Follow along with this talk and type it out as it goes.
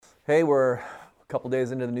Hey, we're a couple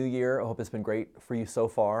days into the new year. I hope it's been great for you so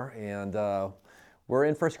far. And we're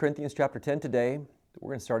in 1 Corinthians chapter 10 today.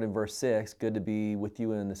 We're going to start in verse 6. Good to be with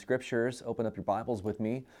you in the scriptures. Open up your Bibles with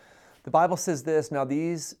me. The Bible says this, "Now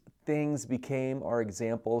these things became our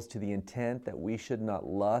examples to the intent that we should not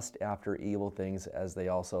lust after evil things as they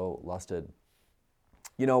also lusted."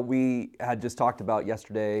 You know, we had just talked about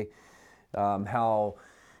yesterday how,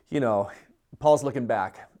 Paul's looking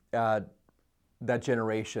back at that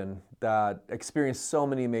generation that experienced so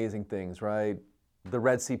many amazing things, right? The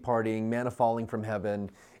Red Sea parting, manna falling from heaven,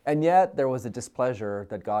 and yet there was a displeasure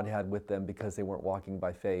that God had with them because they weren't walking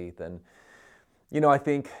by faith. And, I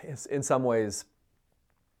think in some ways,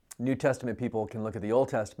 New Testament people can look at the Old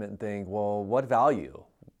Testament and think, well, what value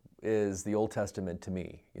is the Old Testament to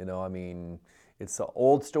me? It's the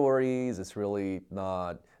old stories, it's really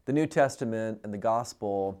not the New Testament and the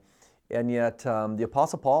gospel. And yet, the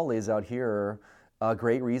Apostle Paul lays out here a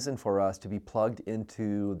great reason for us to be plugged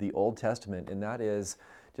into the Old Testament, and that is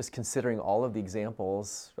just considering all of the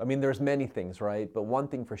examples. There's many things, right? But one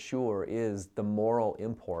thing for sure is the moral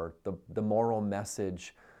import, the moral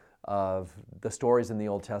message of the stories in the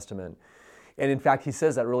Old Testament. And in fact, he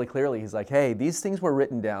says that really clearly. He's like, hey, these things were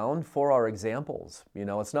written down for our examples.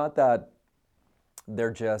 It's not that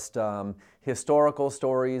they're just historical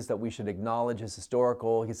stories that we should acknowledge as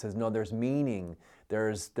historical. He says, no, there's meaning,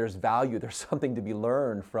 there's value, there's something to be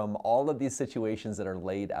learned from all of these situations that are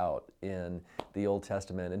laid out in the Old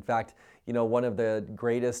Testament. In fact, one of the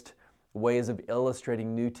greatest ways of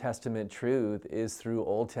illustrating New Testament truth is through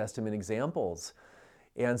Old Testament examples.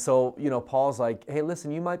 And so, Paul's like, hey,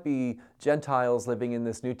 listen, you might be Gentiles living in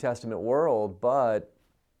this New Testament world, but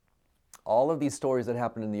all of these stories that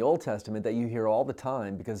happen in the Old Testament that you hear all the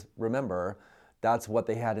time, because remember, that's what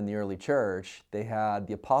they had in the early church. They had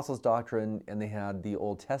the Apostles' doctrine and they had the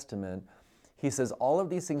Old Testament. He says all of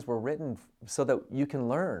these things were written so that you can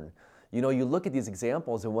learn. You look at these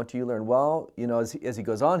examples and what do you learn? Well, as he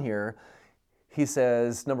goes on here, he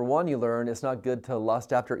says, number one, you learn it's not good to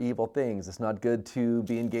lust after evil things. It's not good to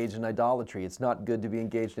be engaged in idolatry. It's not good to be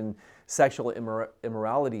engaged in sexual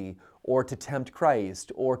immorality or to tempt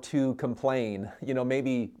Christ or to complain.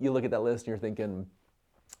 Maybe you look at that list and you're thinking,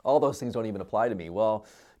 all those things don't even apply to me. Well,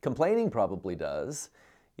 complaining probably does,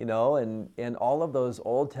 and all of those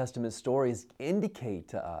Old Testament stories indicate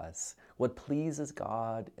to us what pleases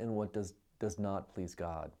God and what does not please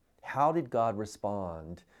God. How did God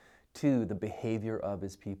respond to the behavior of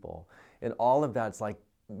his people? And all of that's like,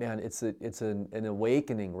 man, it's an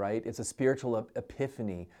awakening, right? It's a spiritual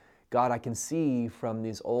epiphany. God, I can see from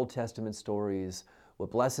these Old Testament stories what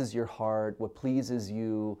blesses your heart, what pleases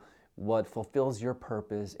you, what fulfills your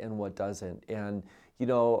purpose, and what doesn't. And,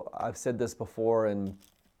 I've said this before, and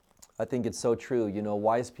I think it's so true.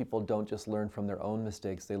 Wise people don't just learn from their own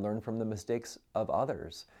mistakes, they learn from the mistakes of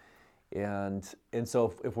others. And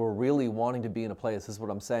so if we're really wanting to be in a place, this is what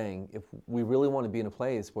I'm saying, if we really want to be in a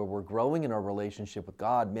place where we're growing in our relationship with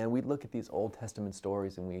God, man, we look at these Old Testament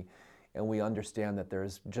stories and we understand that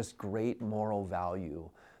there's just great moral value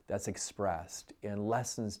that's expressed and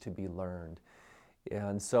lessons to be learned.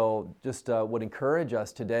 And so just would encourage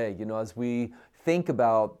us today, as we think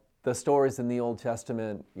about the stories in the Old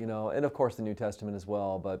Testament, and of course the New Testament as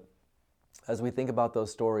well, but as we think about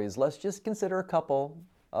those stories, let's just consider a couple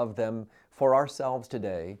of them for ourselves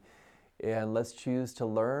today, and let's choose to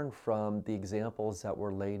learn from the examples that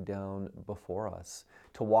were laid down before us,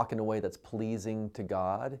 to walk in a way that's pleasing to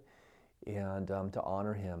God and to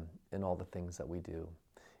honor him in all the things that we do.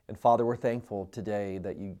 And Father, we're thankful today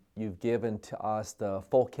that you've given to us the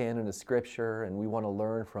full canon of Scripture, and we want to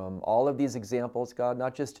learn from all of these examples, God,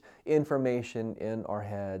 not just information in our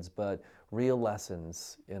heads, but real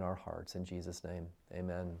lessons in our hearts. In Jesus' name,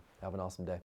 amen. Have an awesome day.